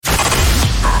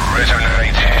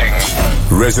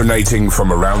Resonating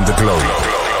from around the globe.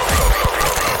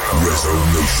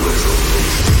 Resonation.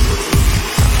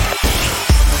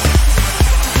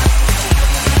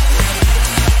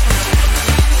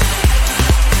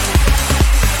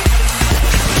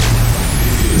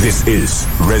 This is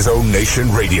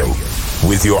Resonation Radio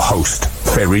with your host,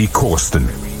 Ferry Corsten.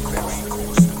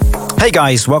 Hey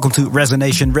guys, welcome to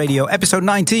Resonation Radio episode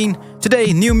 19.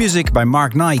 Today, new music by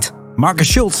Mark Knight, Marcus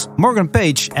Schultz, Morgan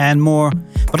Page, and more.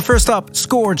 But first up,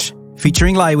 Scourge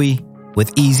featuring Liwi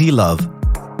with Easy Love.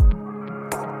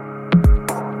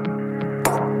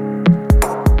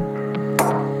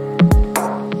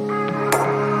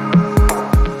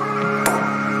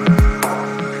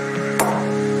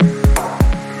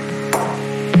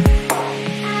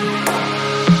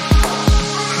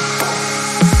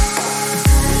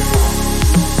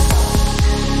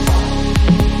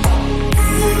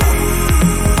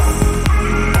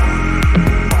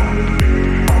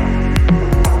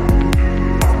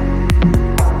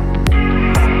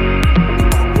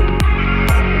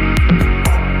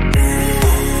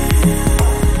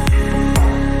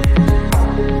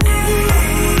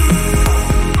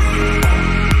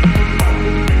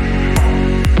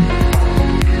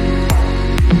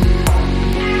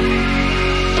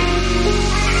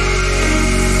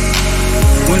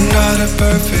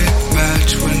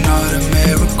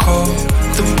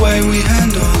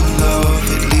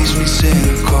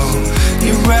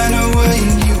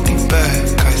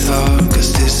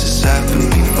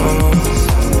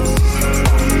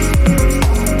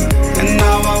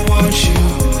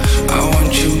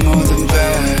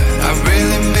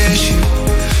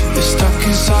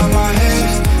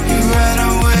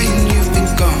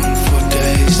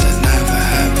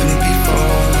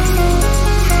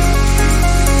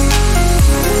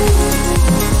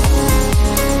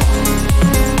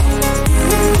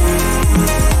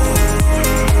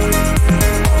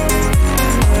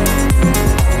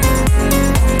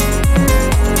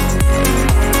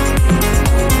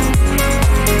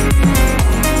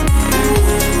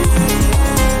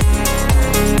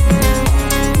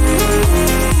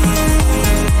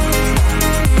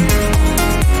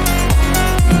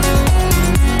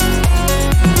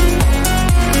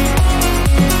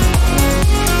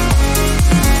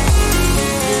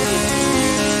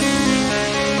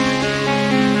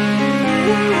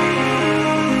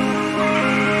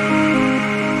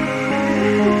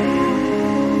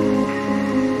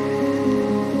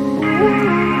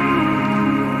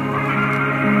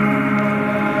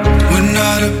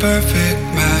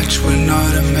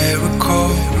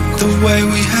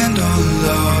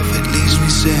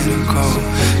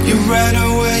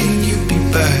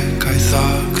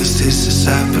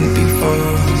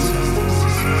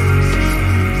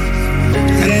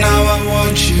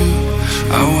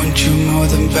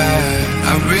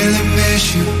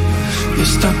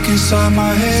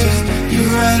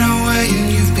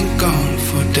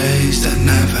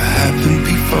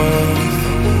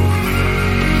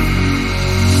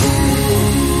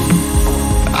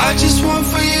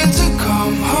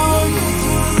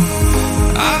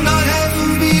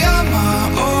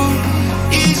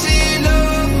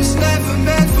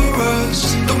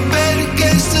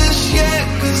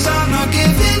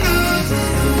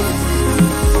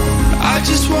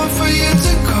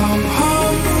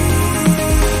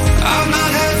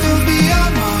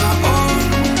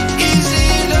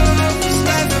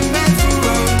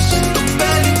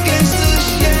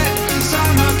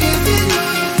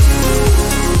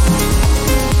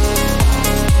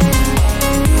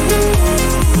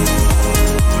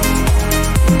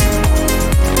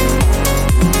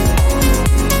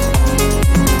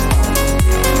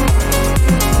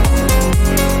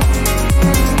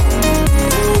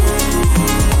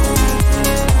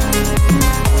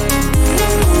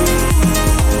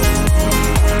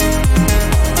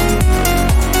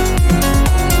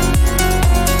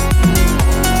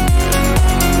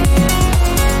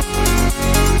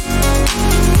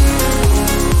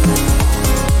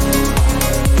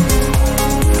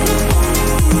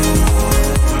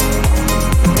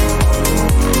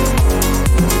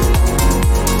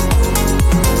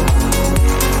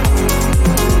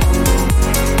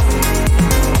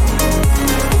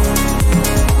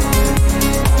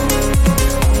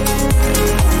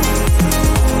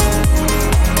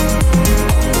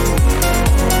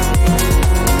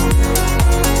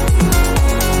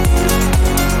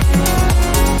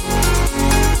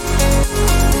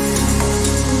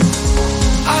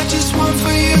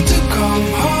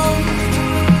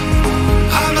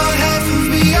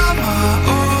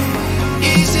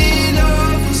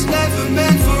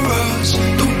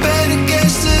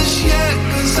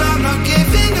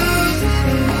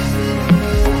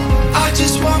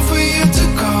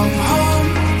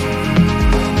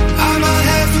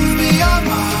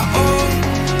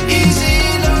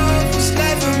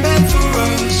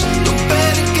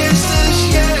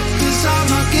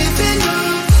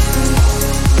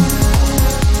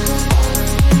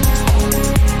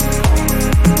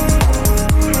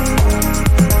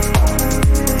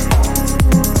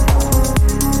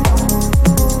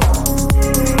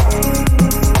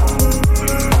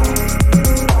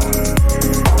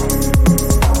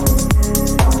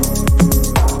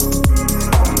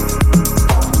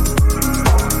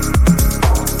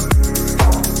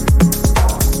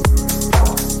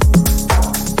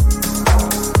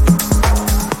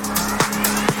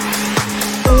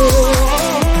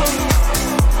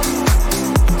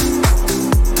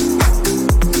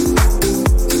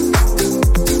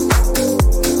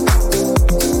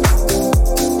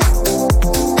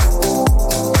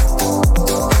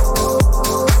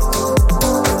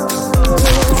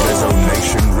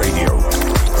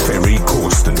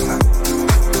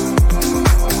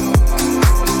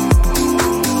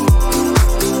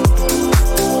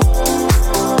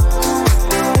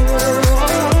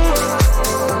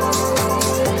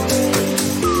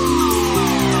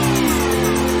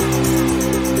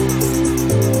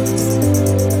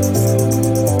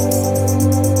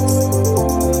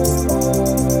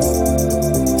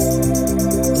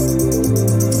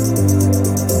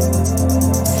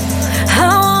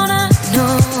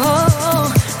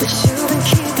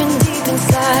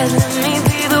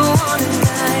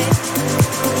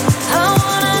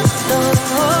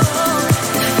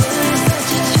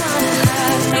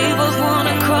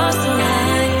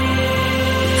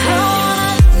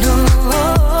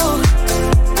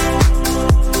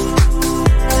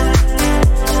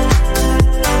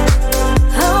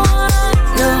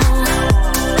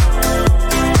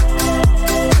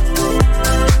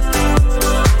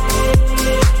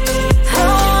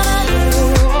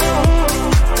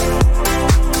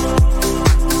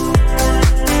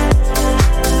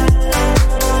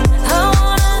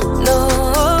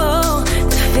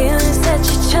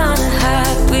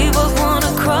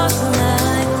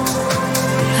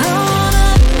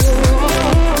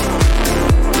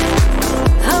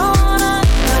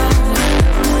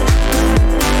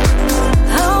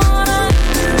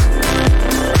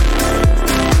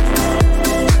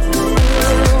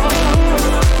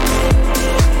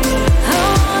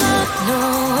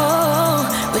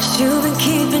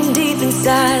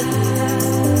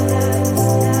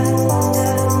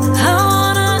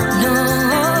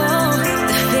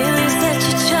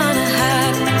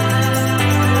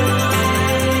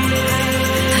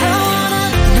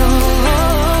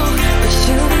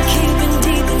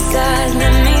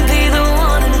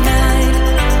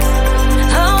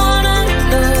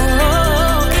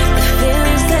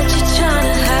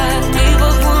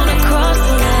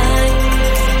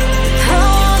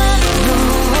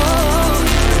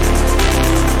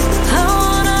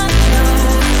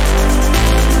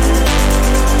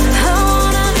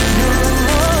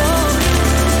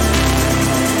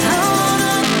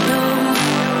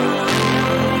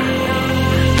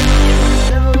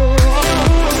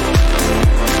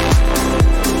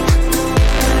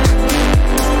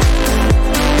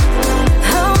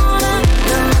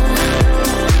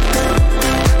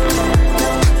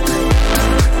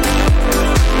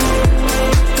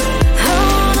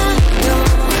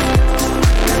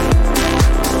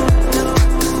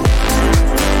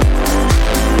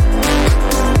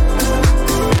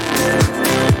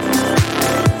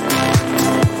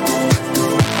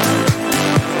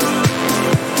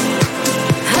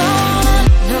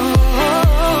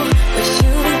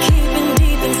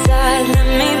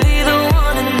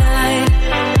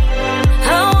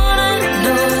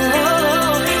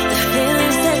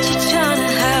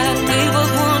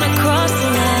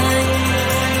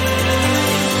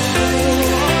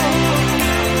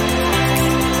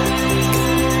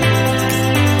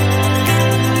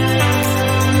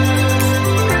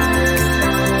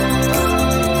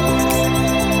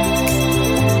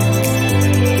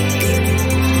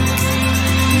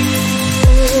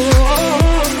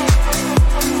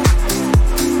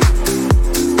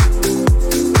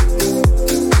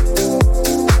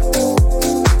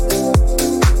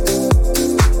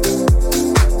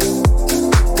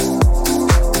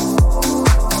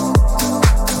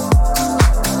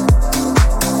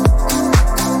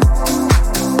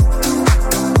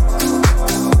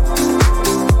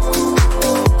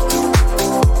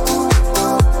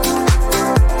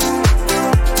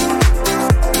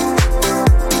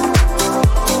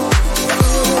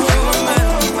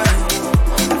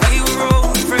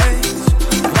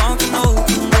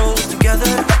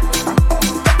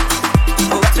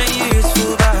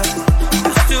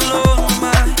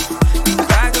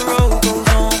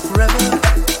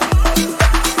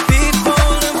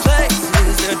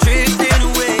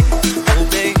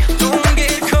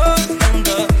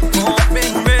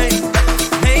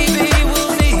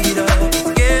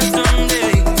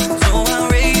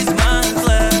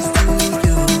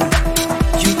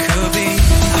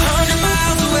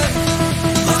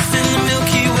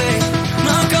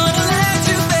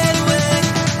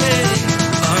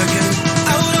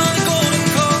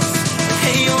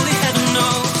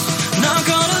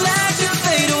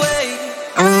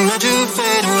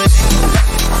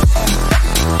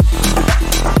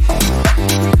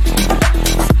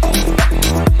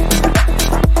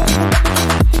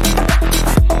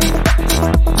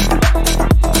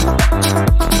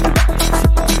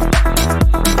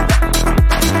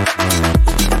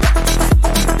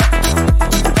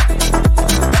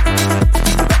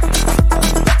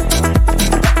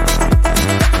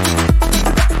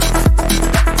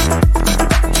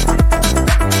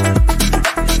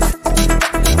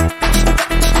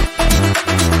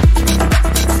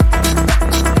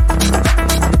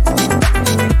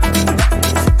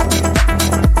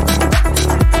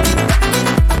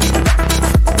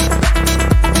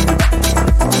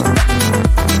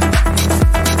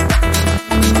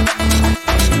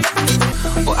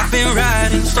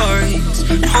 writing stories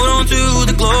and hold on to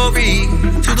the glory,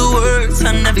 to the words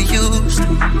I never used.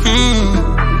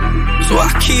 So I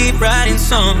keep writing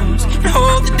songs and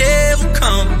hope the day will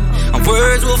come and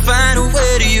words will find a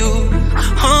way to you.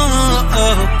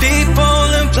 People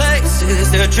and places,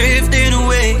 they're drifting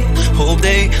away. Hope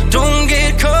they don't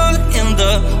get caught in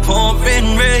the pouring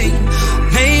rain.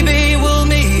 Maybe we'll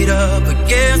meet up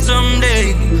again someday.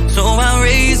 So I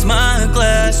raise my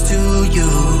glass to you.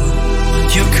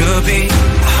 You could be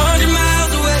 100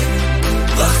 miles away,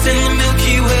 lost in the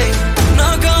Milky Way.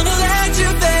 Not gonna let you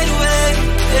fade away.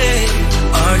 Hey,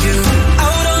 are you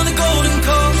out on the golden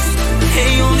coast?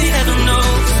 Hey, only heaven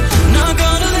knows. Not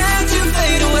gonna let you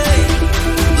fade away.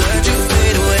 Let you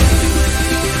fade away.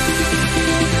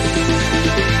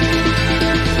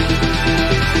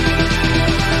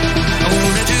 I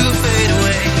won't let you fade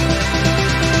away.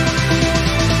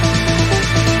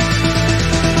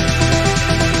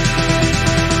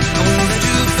 I won't let you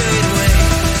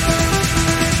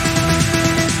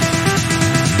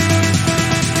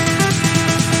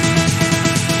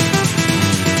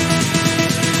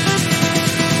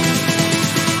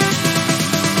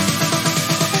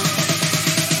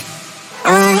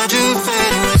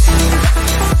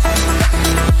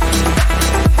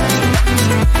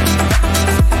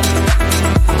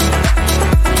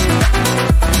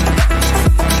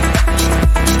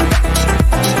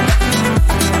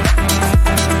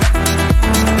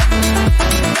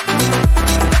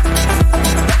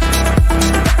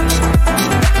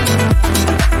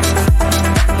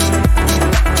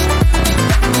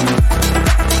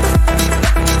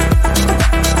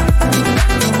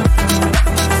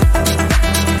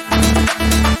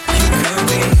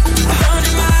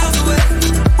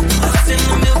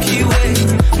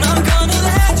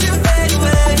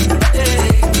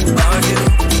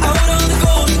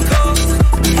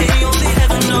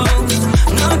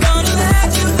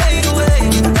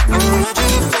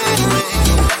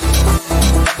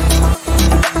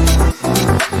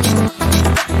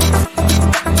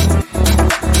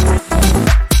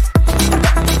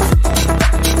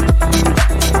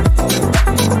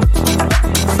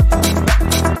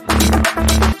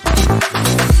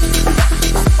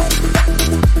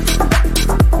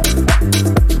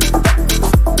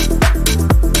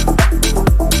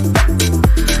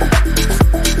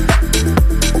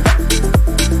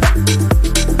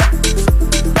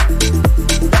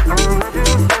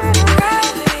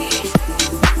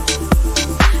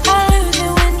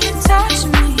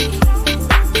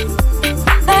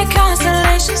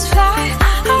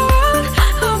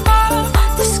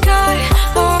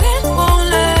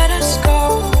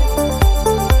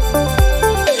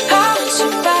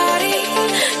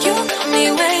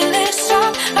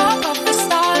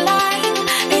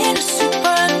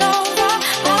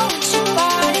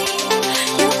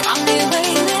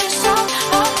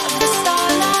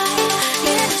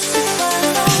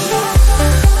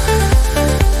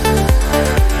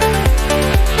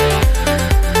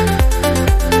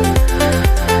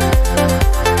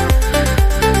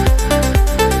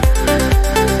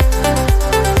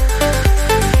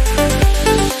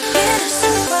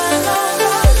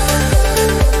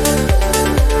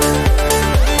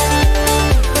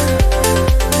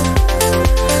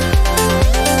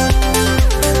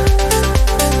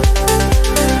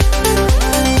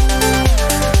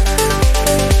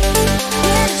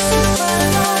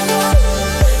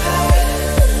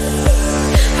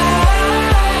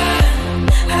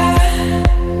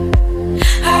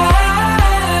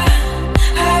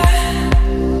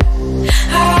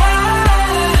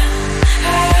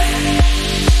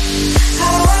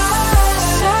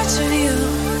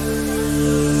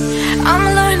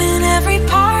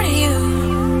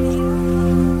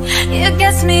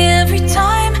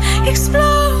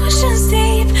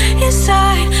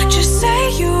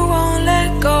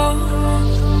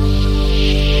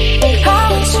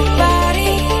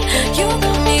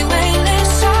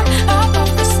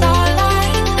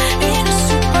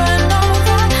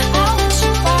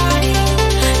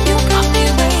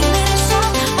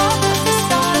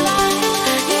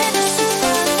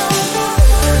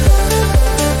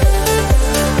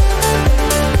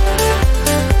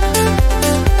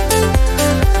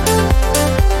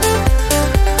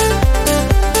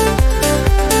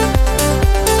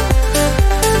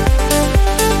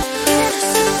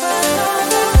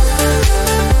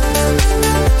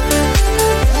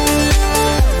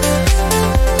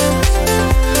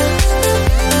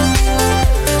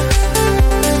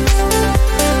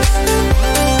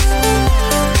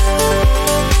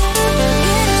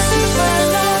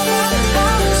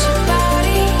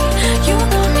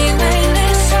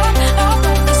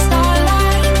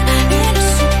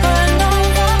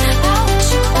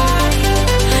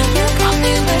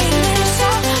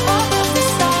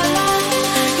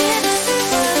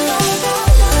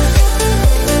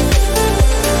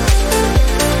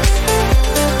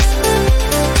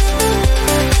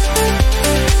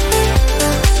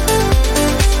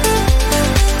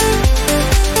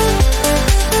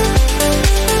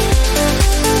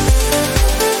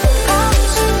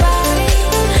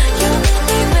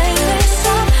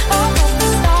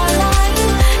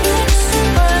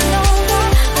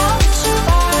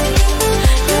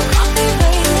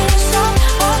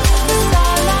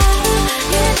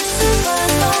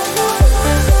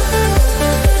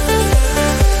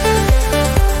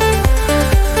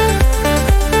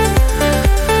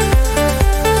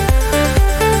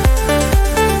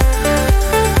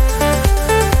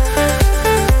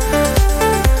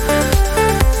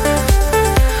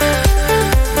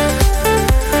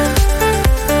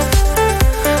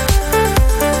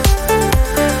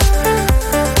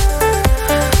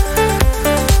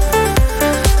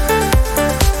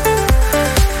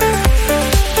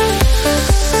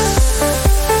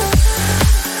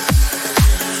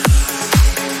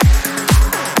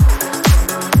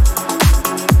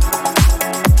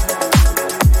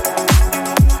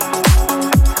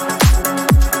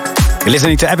You're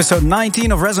listening to episode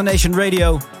 19 of Resonation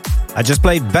Radio. I just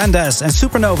played Bandas and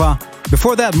Supernova.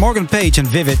 Before that, Morgan Page and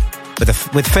Vivid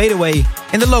with Fade Away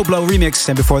in the Low Blow remix.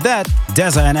 And before that,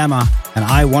 Deza and Emma and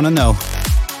I Wanna Know.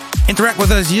 Interact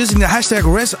with us using the hashtag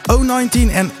Res019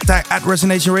 and tag at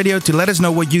Resonation Radio to let us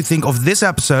know what you think of this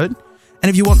episode. And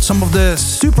if you want some of the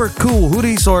super cool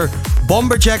hoodies or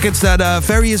bomber jackets that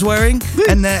Ferry is wearing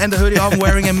and the hoodie I'm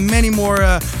wearing and many more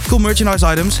cool merchandise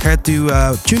items, head to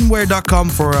tunewear.com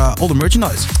for all the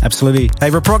merchandise. Absolutely. Hey,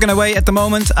 we're progging away at the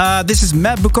moment. This is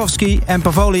Matt Bukowski and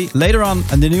Pavoli later on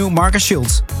and the new Marcus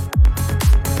Schultz.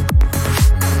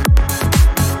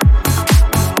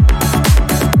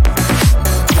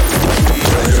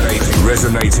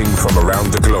 Resonating from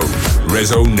around the globe.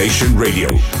 Resonation Radio.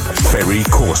 Ferry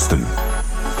Corsten.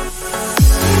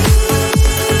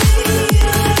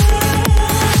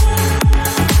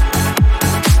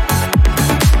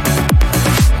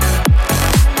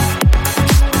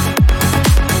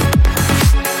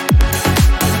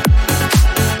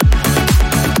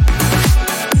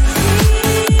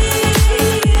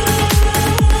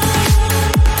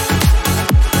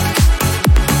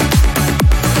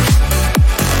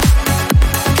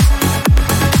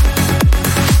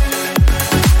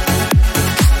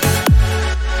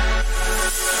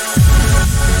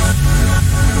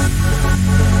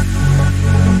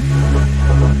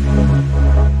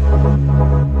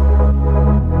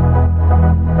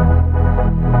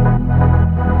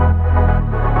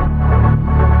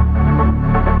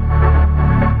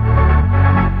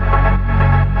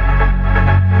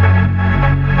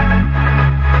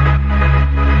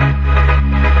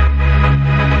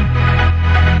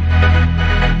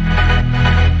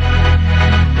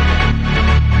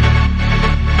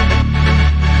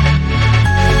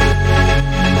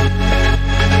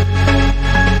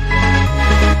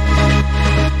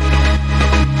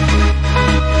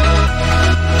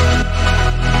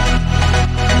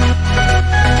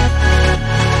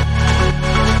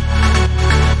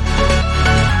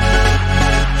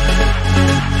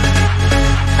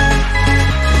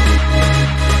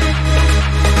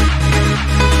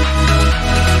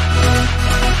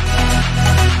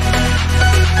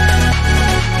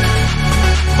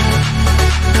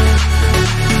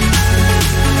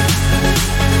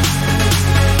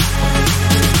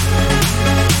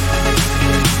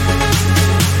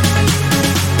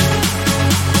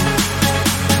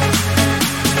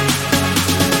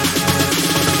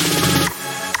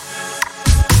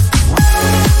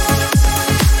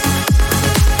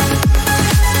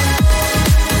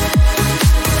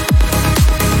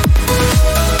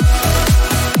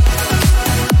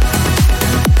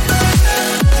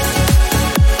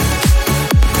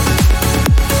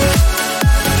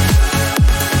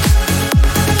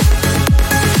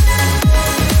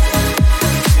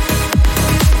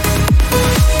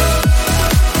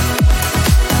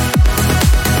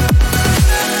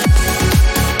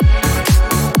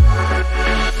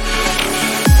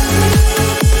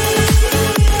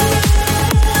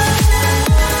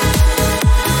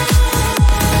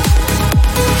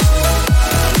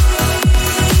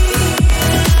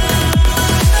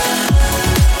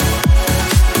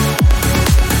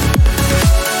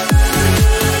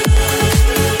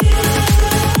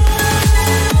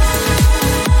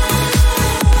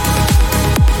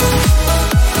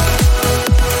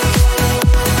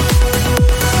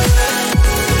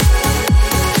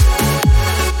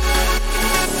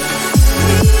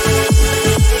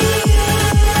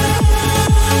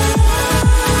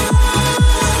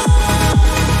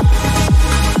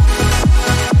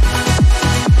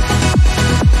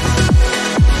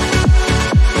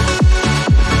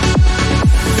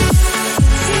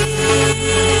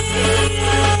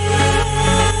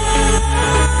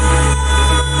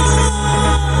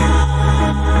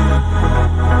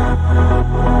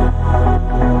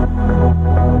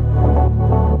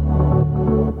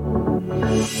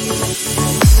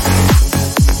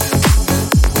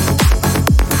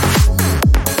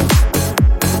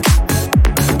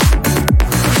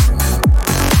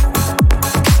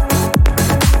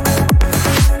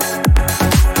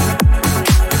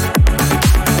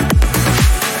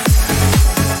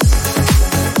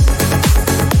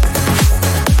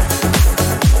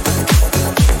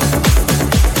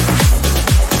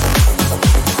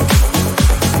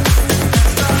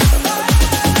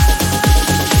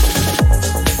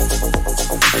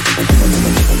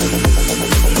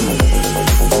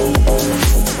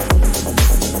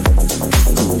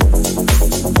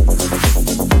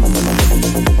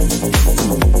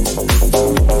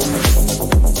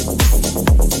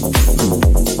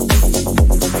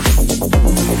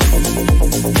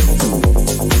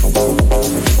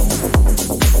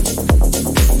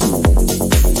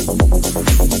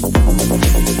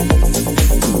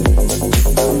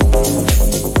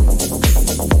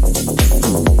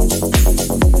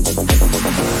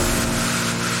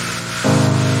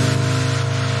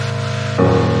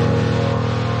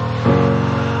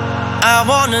 I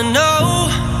wanna know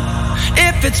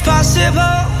if it's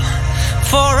possible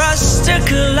for us to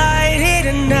collide here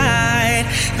tonight.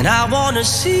 And I wanna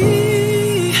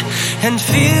see and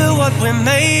feel what we're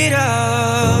made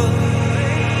of.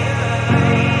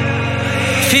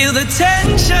 Feel the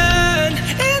tension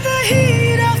in the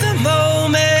heat of the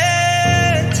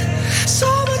moment. So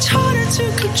much harder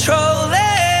to control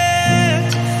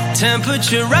it.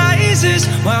 Temperature rises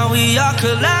while we are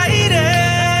colliding.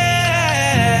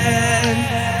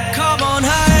 Come on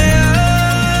higher.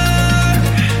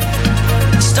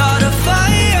 Start a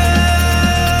fire.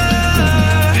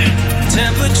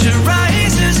 Temperature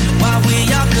rises while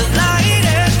we are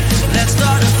colliding. Let's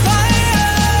start a fire.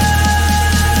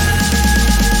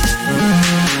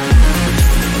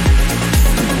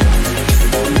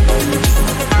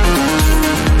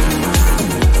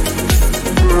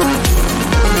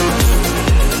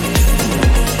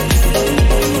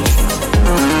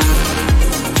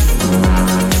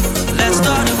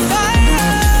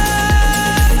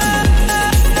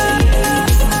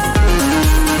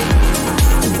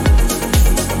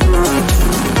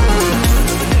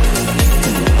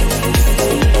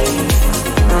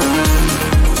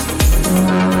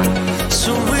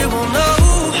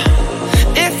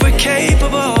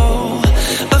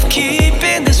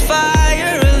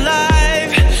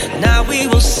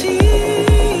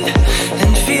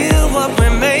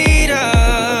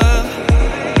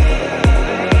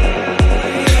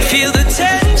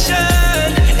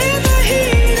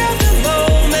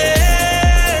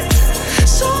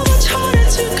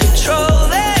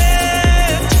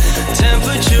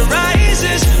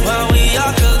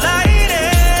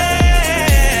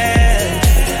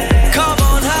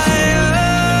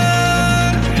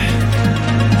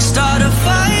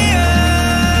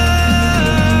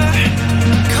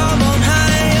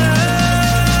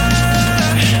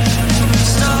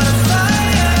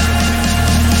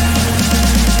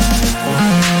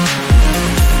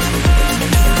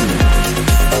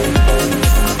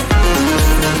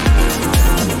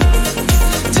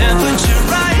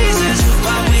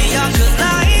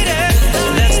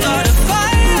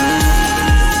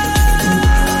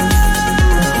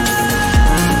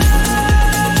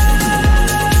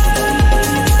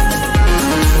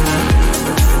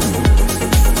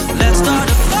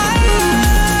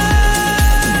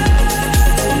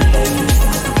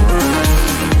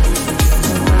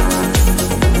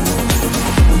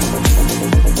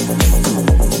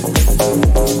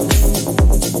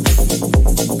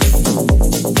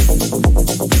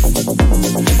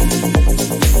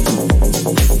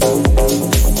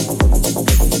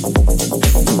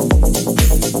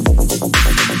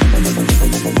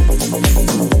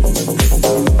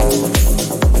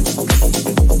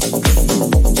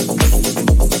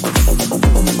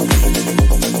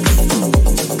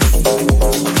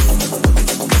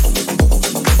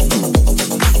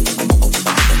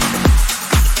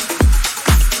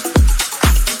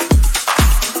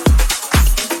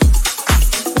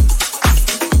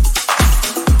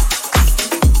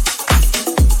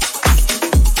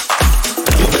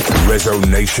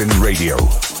 Resonation Radio.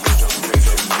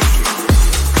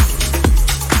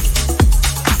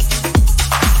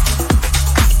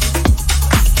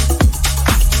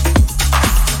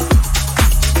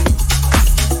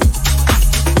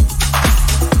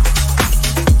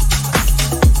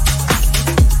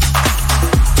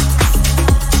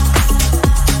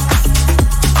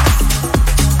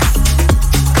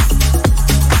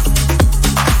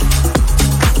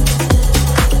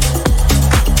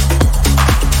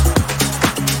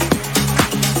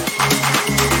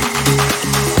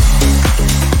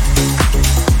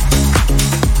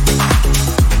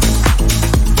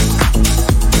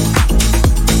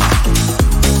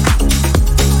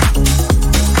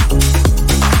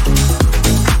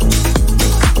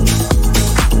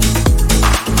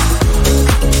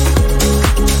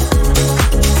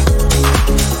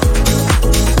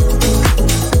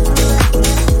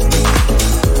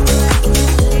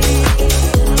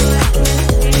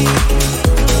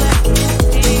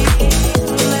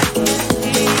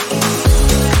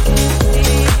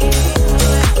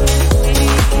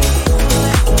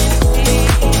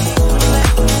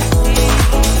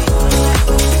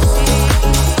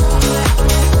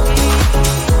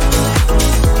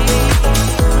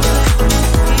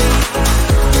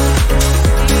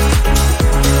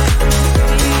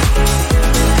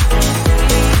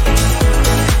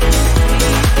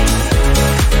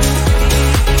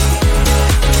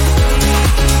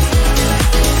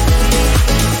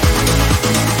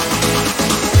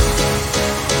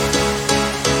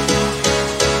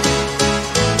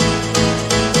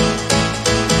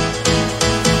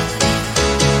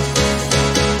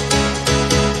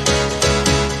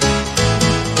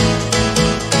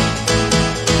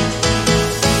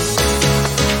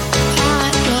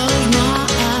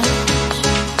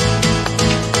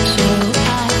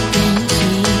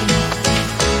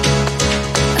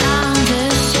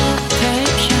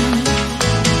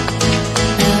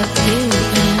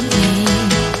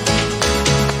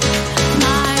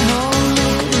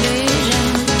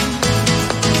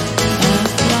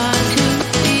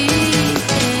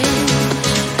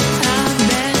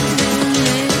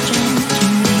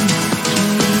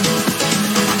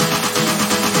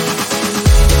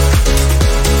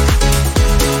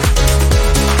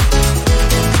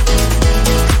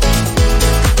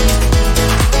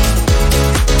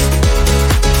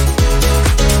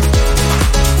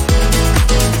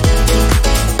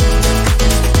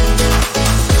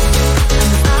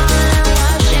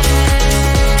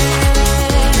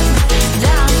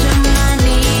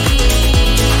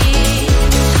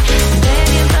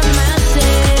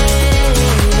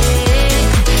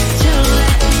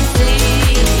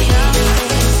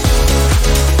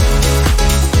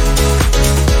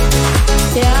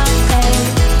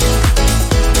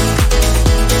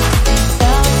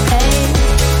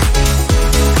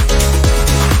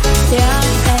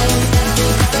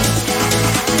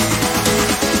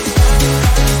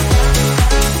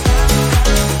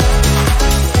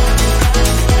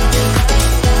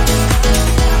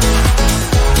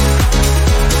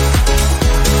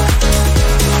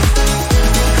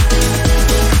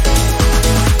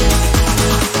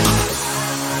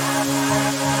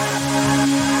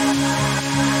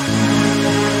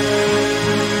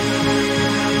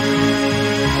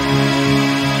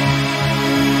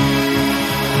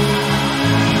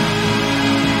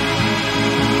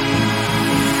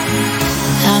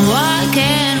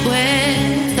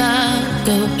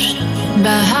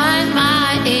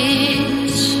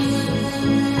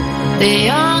 the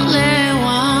only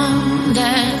one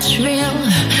that's real,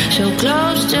 so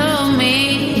close to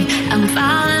me. I'm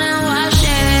falling and washing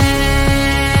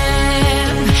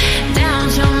down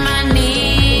to my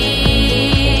knees,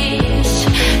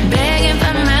 begging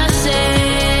for mercy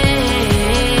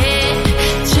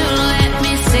to let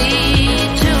me see,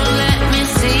 to let me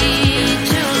see,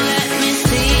 to let me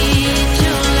see,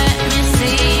 to let me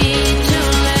see, to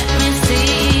let me see,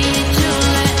 to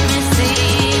let me see,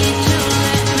 to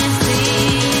let me see,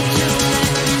 to let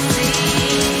me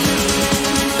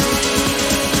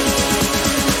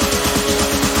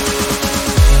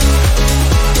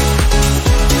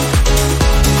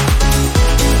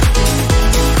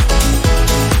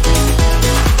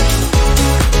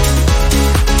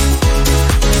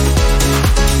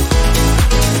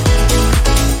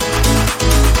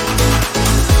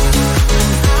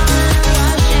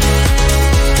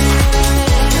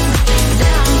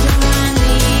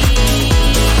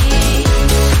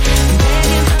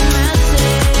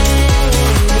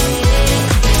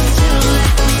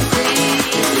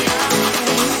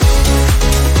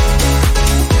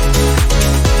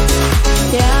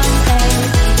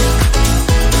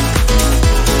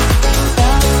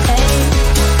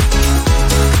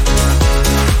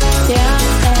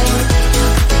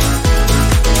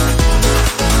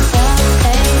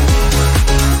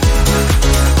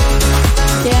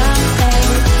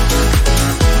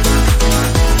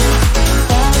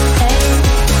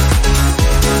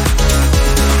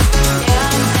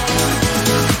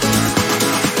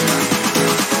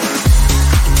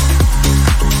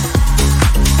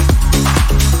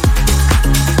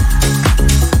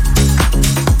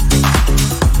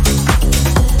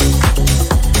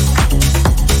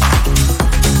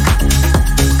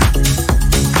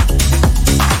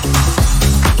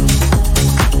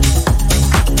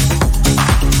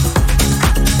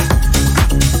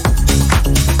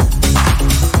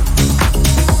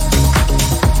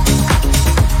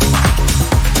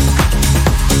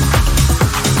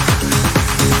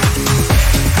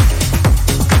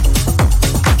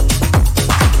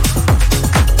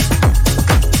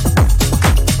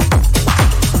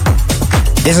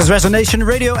This is Resonation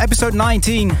Radio, episode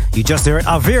 19. You just heard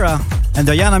Avira and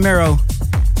Diana Miro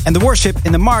and The Worship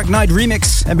in the Mark Knight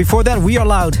remix. And before that, We Are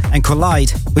Loud and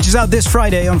Collide, which is out this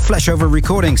Friday on Flashover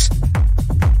Recordings.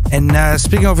 And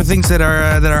speaking of things that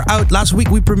are out, last week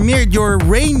we premiered your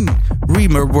Rain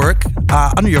rework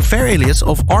under your fair alias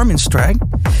of Armin Strang.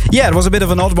 Yeah, it was a bit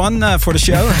of an odd one for the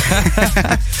show.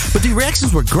 But the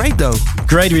reactions were great, though.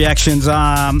 Great reactions.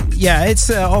 Yeah, it's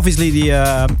obviously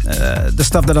the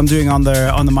stuff that I'm doing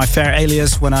under my fair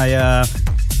alias when I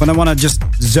want to just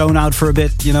zone out for a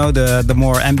bit, you know, the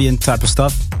more ambient type of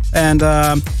stuff. And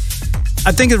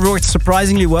I think it worked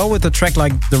surprisingly well with a track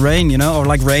like The Rain, you know, or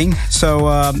like Rain. So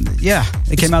yeah,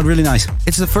 it came out really nice.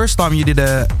 It's the first time you did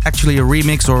actually a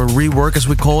remix or a rework, as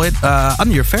we call it,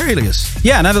 under your fair alias.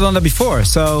 Yeah, never done that before.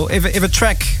 So if a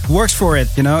track works for it,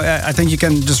 you know, I think you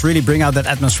can just really bring out that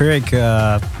atmospheric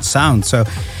sound. So,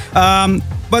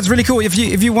 but it's really cool.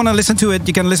 If you want to listen to it,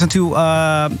 you can listen to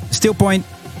Still Point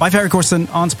by Ferry Corsten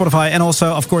on Spotify, and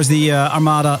also, of course, the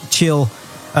Armada Chill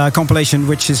compilation,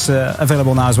 which is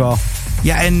available now as well.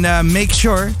 Yeah, and make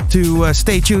sure to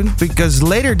stay tuned, because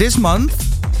later this month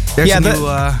there's a new...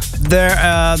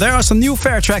 there are some new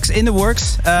fair tracks in the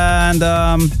works, and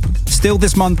still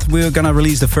this month we're gonna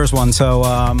release the first one, so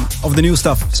of the new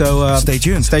stuff. So stay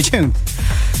tuned. Stay tuned.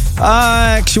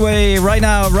 Actually, right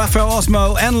now, Rafael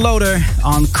Osmo and Loader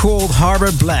on Cold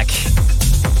Harbor Black.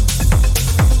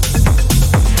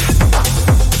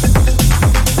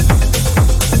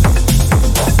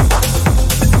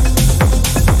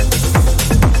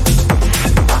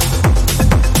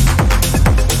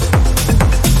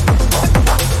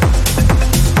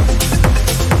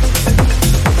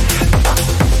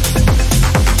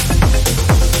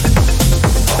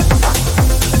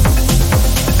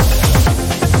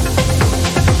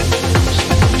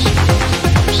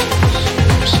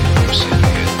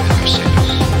 Persecuted.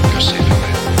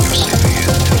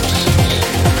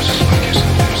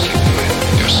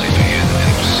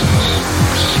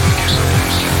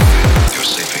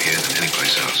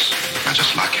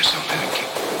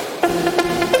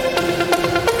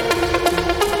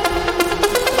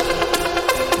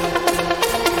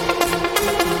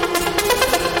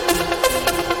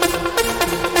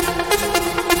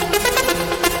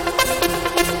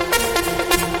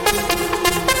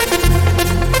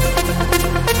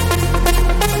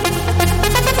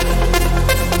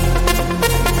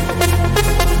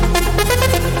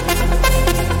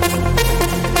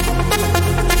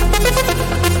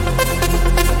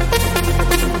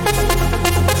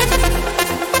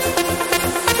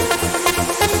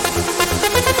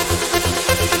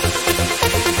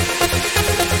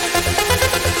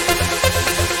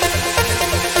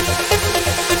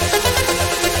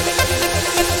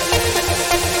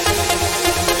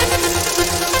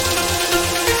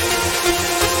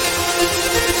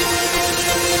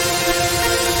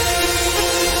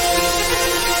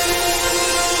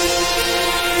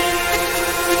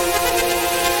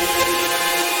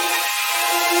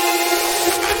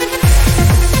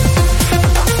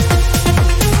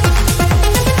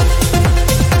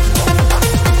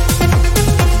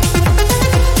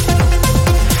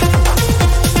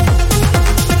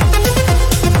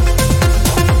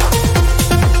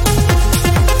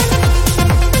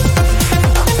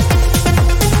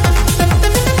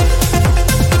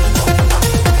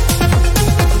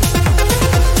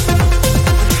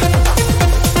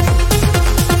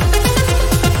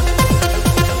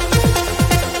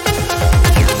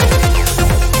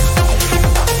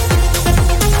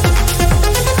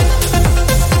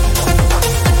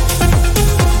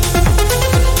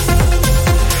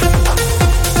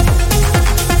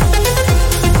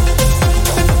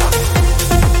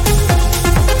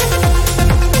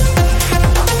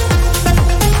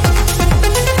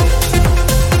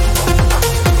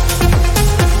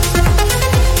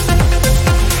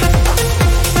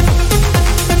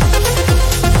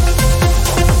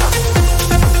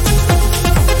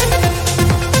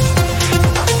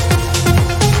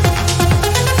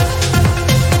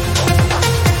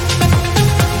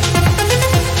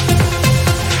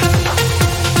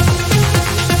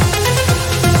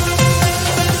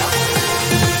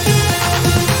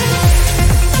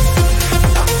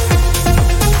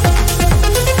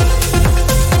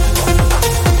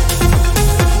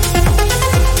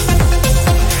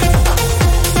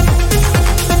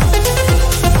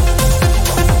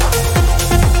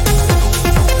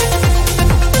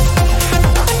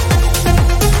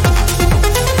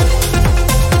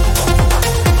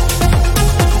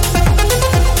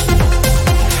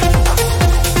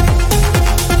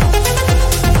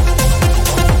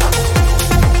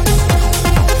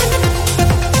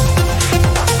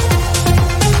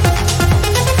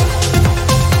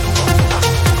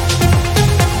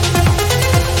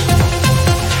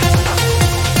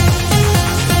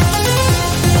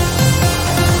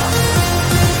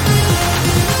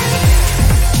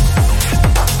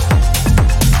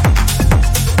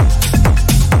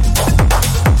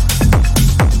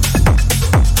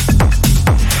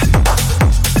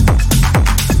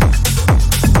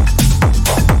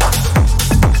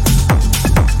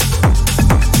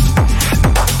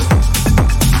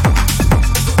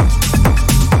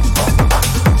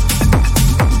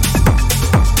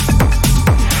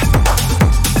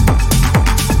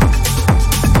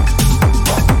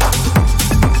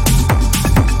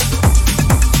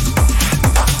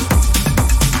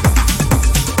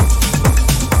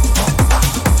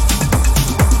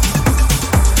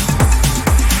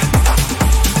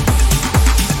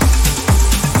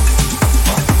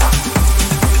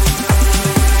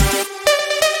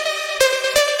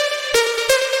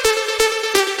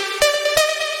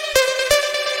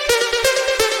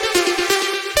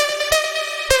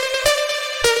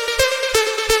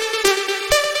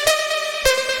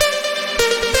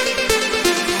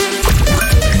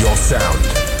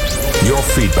 your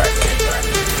feedback.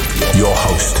 Your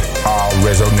host, our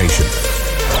Rezo Nation.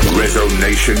 Rezo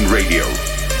Nation Radio.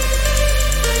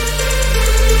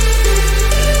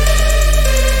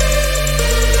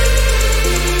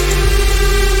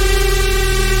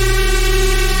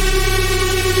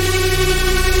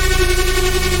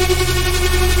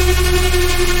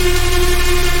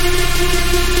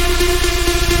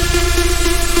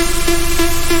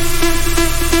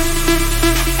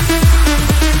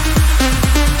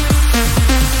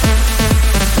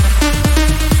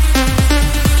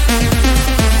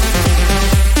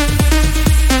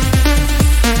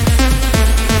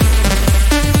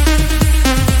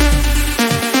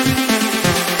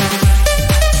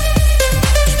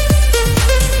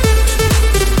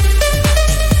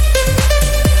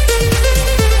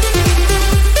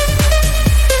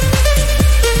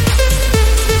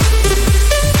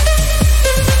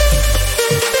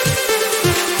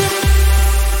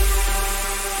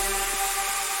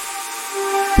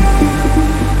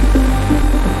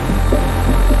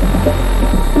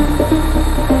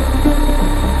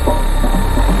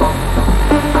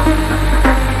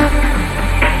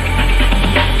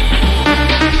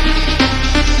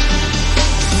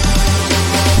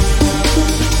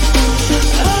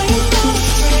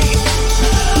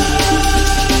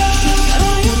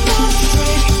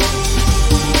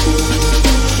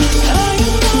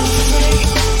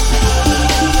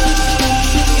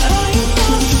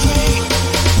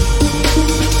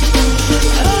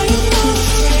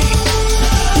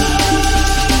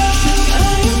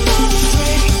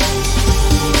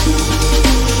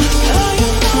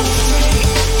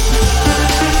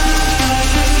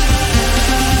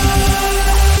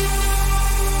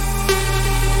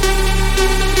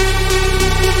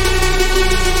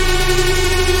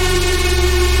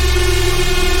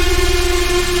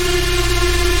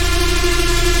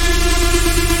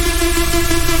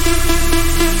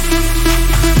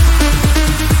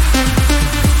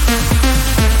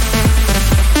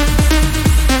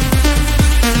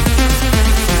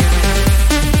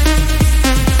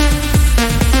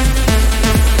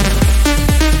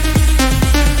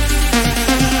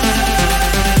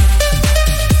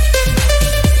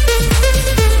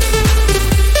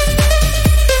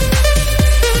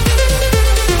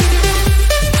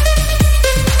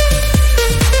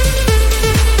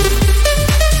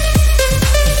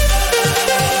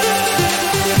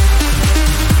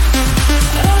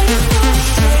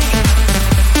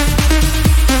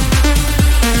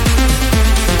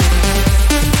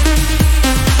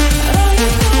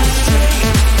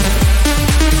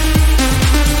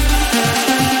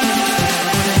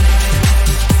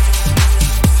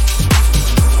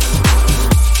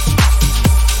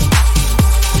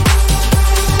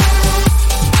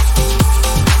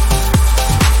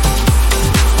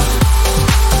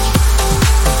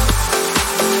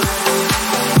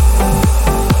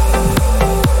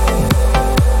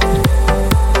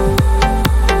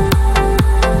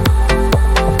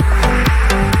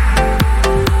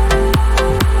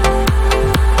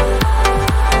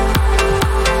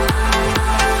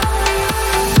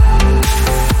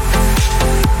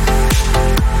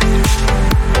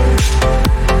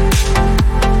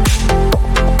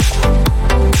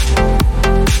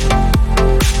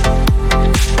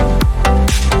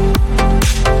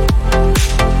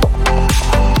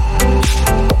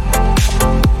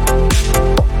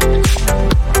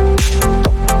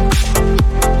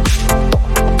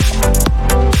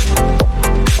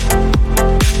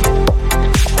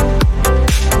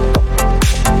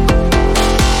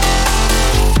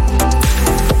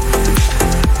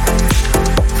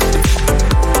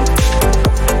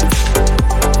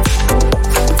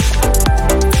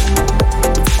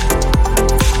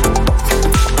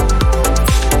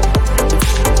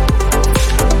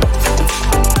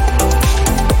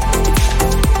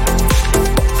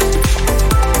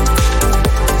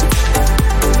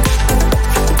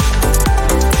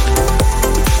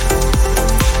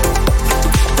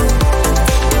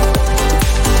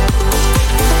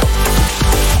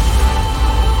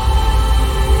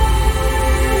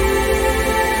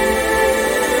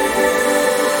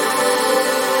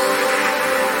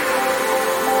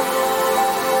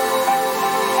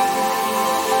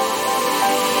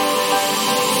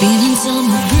 Feeling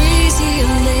summer breeze here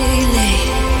lately,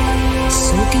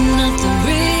 soaking up the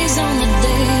rays on the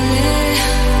daily.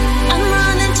 I'm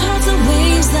running towards the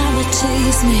waves that will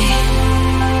chase me.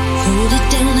 Hold it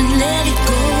down and let it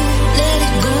go, let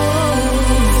it go.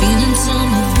 Feeling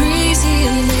summer breeze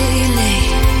here lately,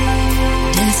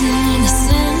 dancing in the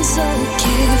sun so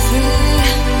carefree.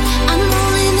 I'm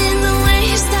rolling in the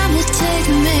waves that will take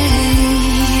me.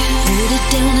 Hold it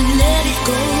down and let it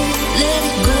go, let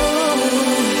it go.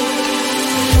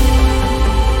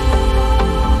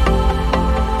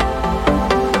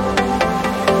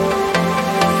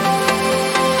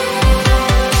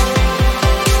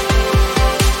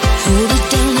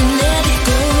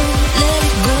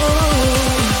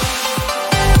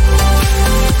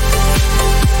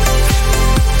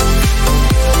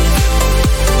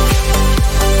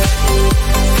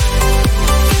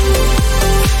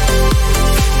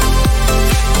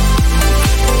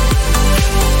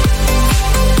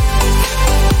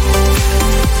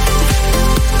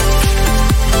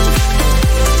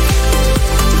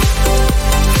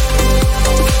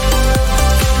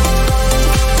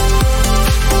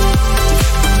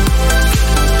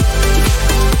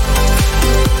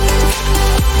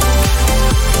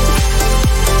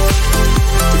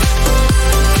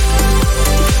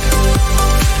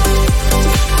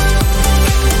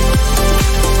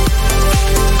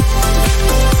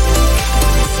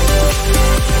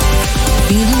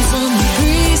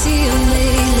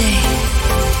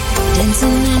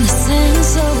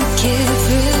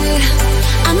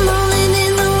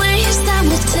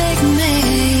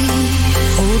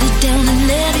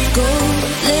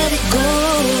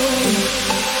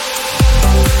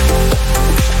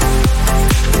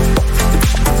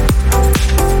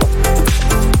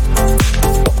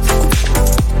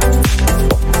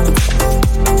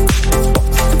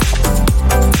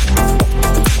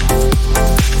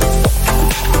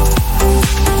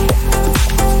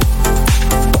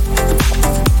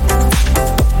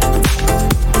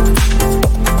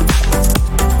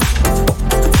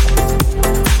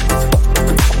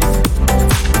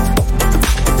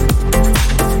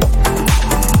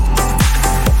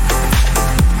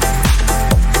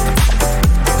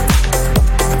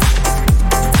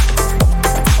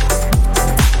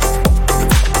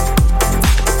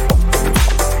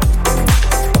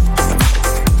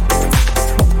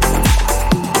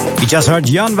 just heard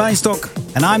Jan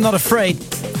Wijnstock and I'm Not Afraid.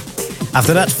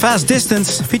 After that, Fast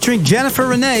Distance featuring Jennifer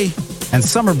Renee and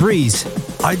Summer Breeze.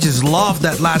 I just love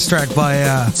that last track by...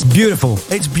 It's beautiful.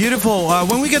 It's beautiful.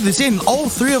 When we get this in, all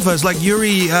three of us, like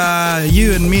Yuri,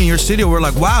 you and me in your studio, we're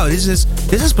like, wow, this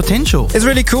is potential. It's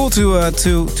really cool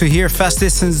to hear Fast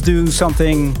Distance do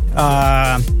something,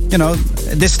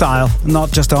 this style,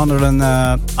 not just the 100 and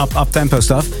up tempo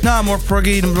stuff. No, more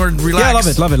proggy, more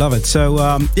relaxed. Yeah, love it. So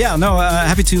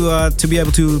happy to be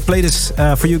able to play this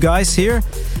for you guys here.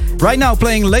 Right now,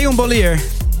 playing Leon Bolier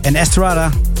and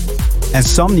Estrada and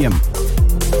Somnium.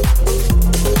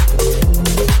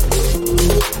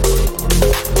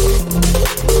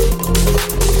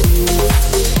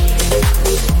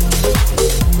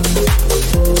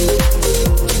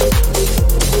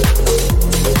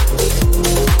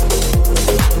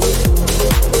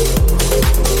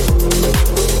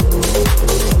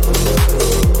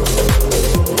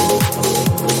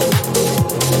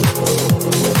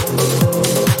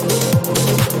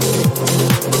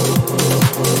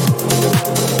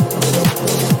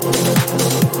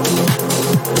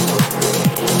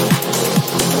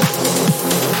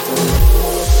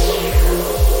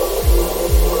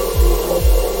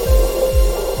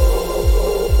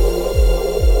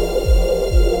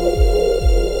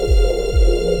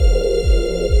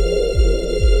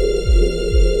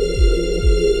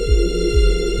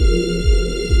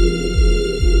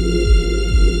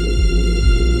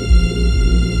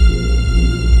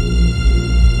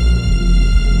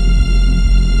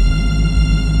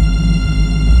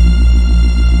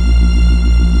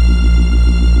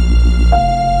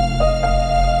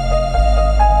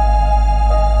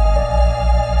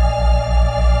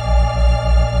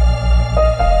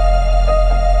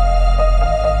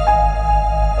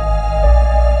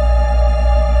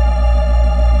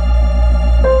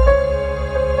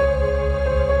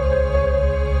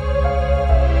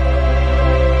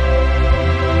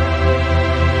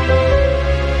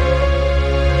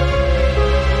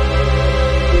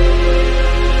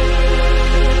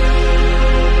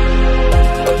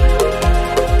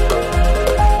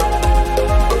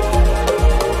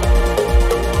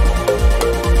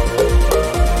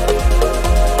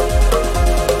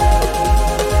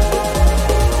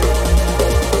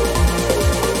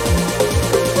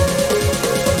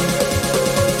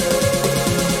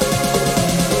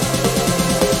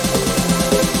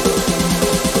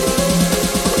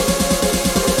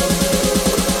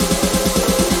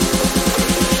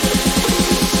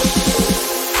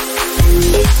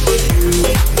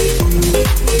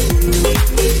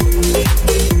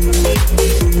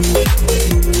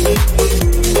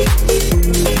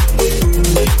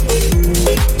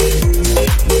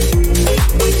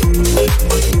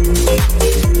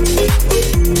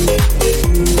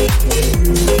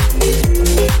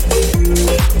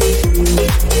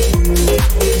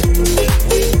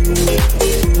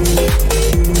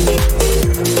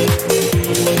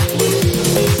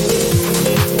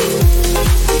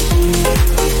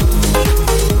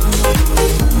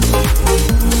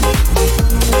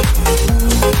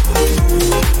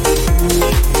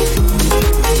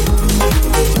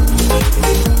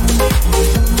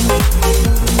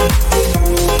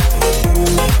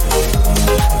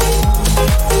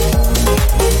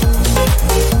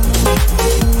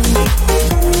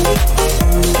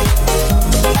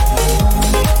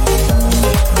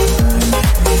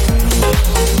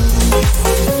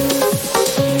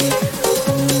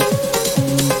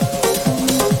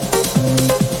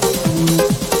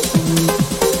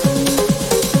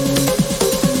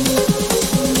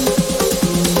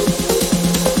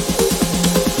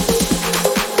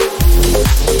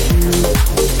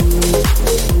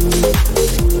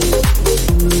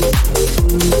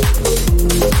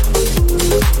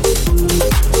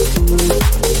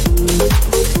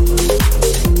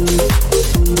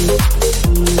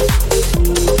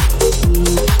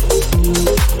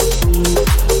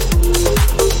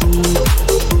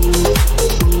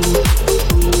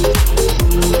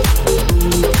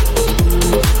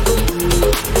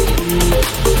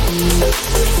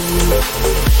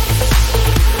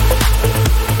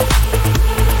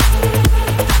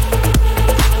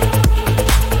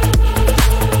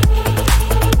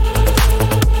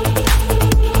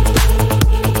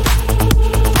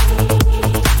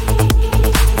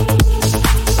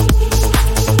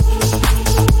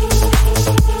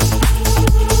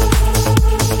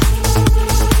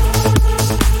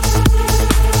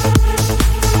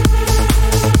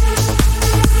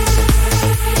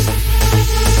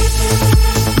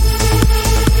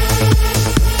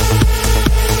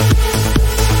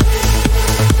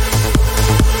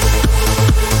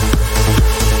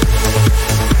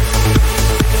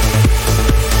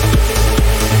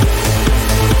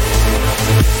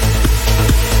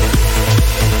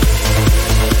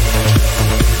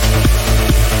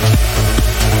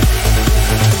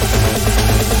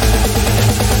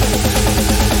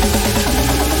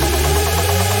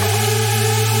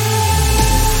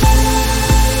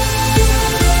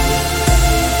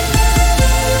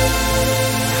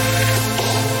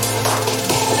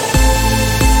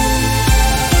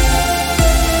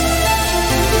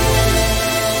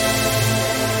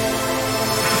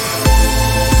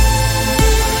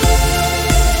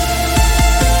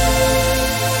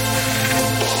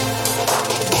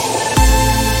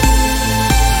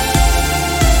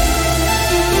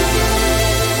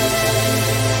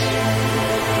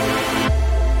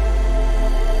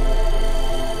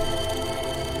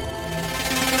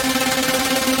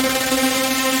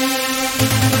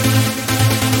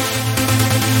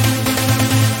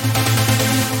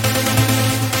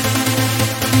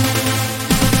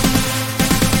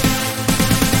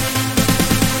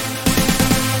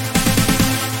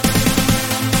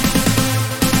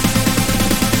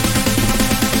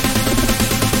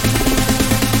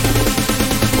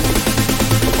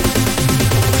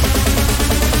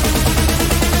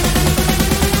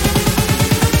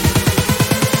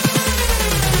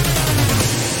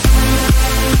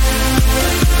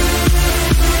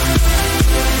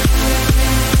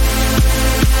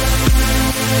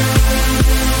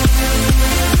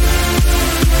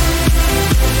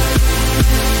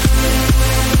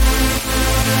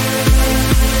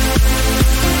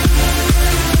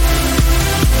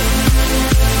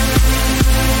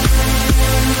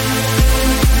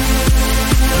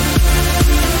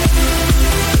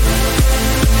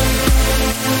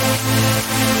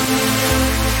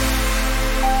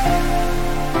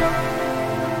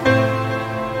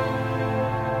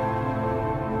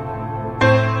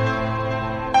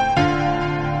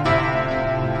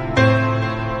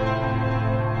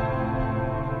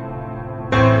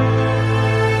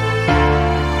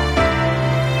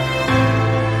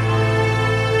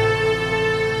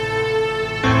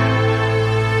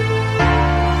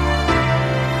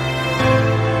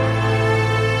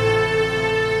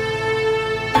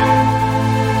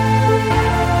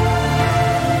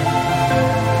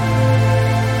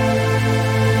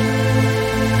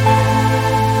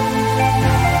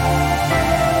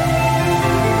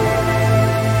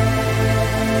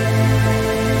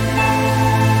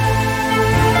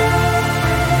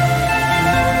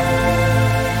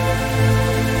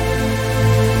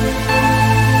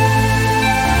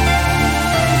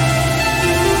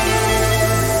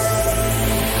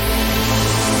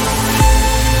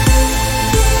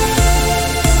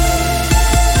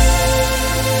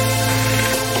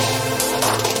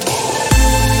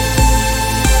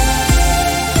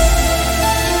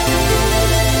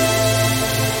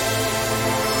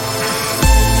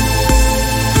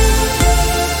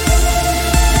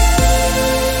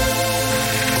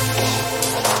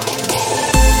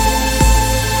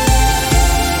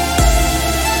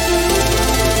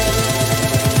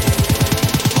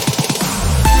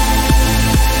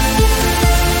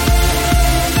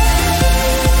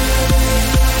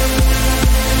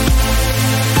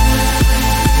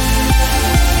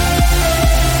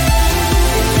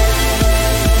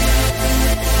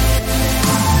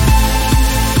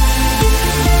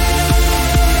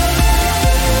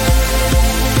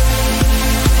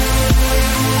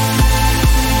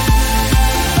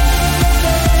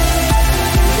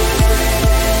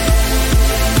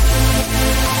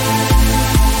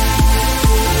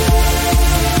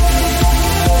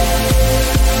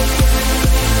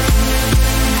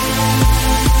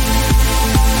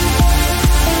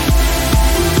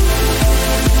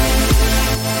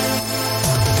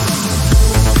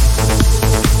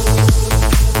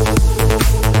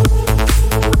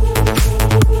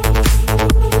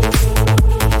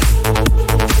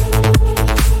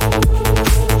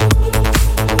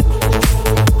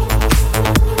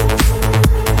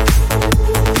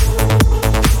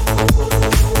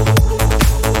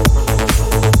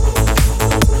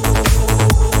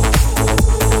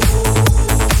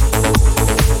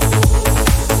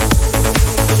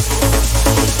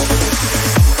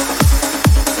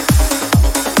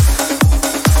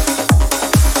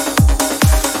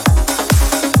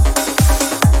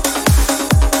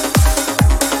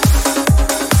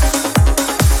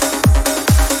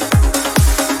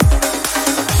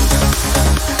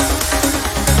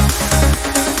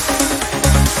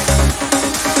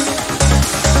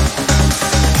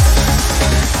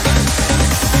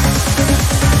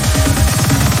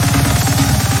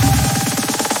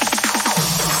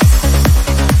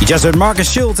 just heard Marcus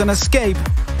Schultz and Escape.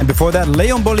 And before that,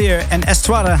 Leon Bollier and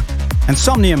Estrada and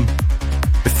Somnium.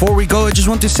 Before we go, I just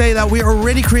want to say that we're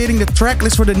already creating the track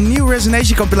list for the new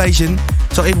Resonation compilation.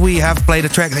 So if we have played a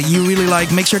track that you really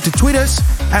like, make sure to tweet us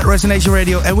at Resonation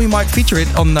Radio and we might feature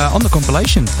it on the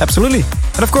compilation. Absolutely.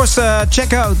 And of course,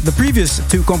 check out the previous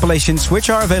 2 compilations, which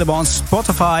are available on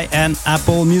Spotify and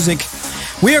Apple Music.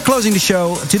 We are closing the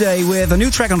show today with a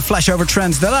new track on Flashover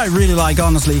Trends that I really like,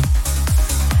 honestly.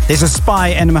 This is Spy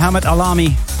and Muhammad El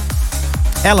Alami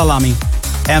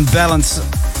and Balance.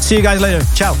 See you guys later.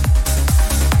 Ciao.